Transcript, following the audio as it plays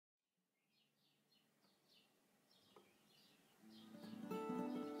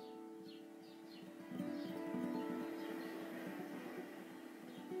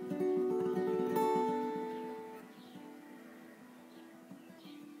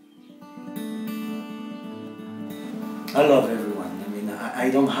I love everyone. I mean, I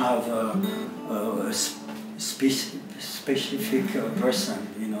don't have a specific person,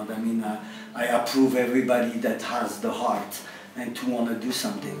 you know what I mean? I approve everybody that has the heart and to want to do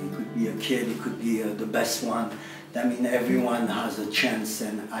something. It could be a kid, it could be the best one. I mean, everyone has a chance,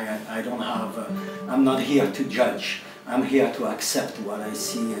 and I don't have, I'm not here to judge. I'm here to accept what I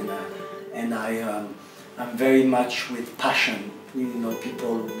see, and I'm very much with passion. You know,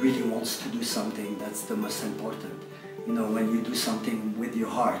 people really wants to do something. That's the most important. You know, when you do something with your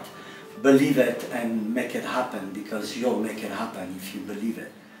heart, believe it and make it happen, because you'll make it happen if you believe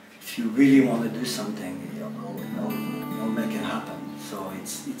it. If you really want to do something, you'll make it happen. So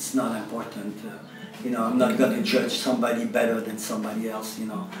it's not important. You know, I'm not going to judge somebody better than somebody else. You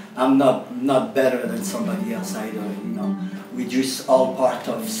know, I'm not better than somebody else either. You know, we just all part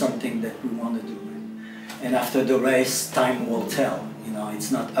of something that we want to do. And after the race, time will tell. You know,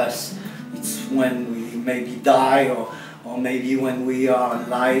 it's not us. It's when we maybe die, or maybe when we are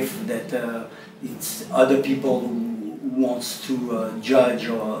alive, that it's other people who wants to judge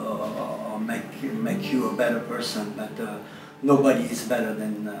or make you a better person. But nobody is better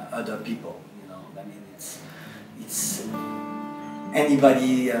than other people. You know, I mean, it's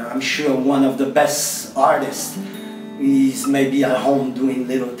anybody. I'm sure one of the best artists is maybe at home doing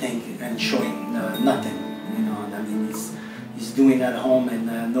little things and showing nothing. You know, I mean, he's doing at home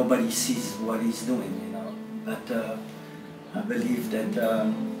and nobody sees what he's doing. You know, but I believe that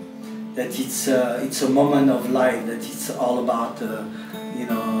that it's a moment of life, that it's all about you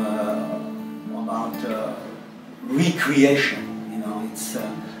know, about recreation. You know, it's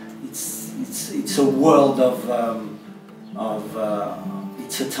a world of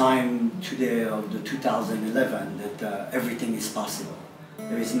it's a time today of the 2011 that everything is possible.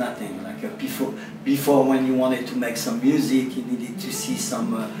 There is nothing like before when you wanted to make some music, you needed to see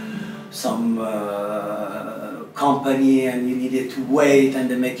some company, and you needed to wait, and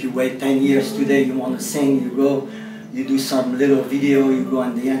they make you wait 10 years. Today you want to sing, you go, you do some little video, you go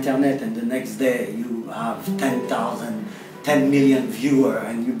on the internet, and the next day you have 10 million viewers,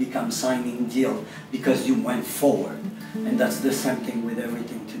 and you become signing deal because you went forward. And that's the same thing with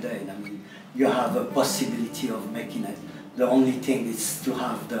everything today. I mean, you have a possibility of making it. The only thing is to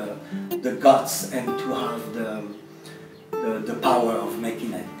have the guts and to have the power of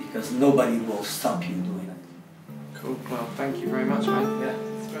making it, because nobody will stop you doing it. Cool. Well, thank you very much, man. Yeah,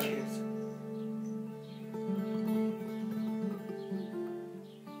 it's very good.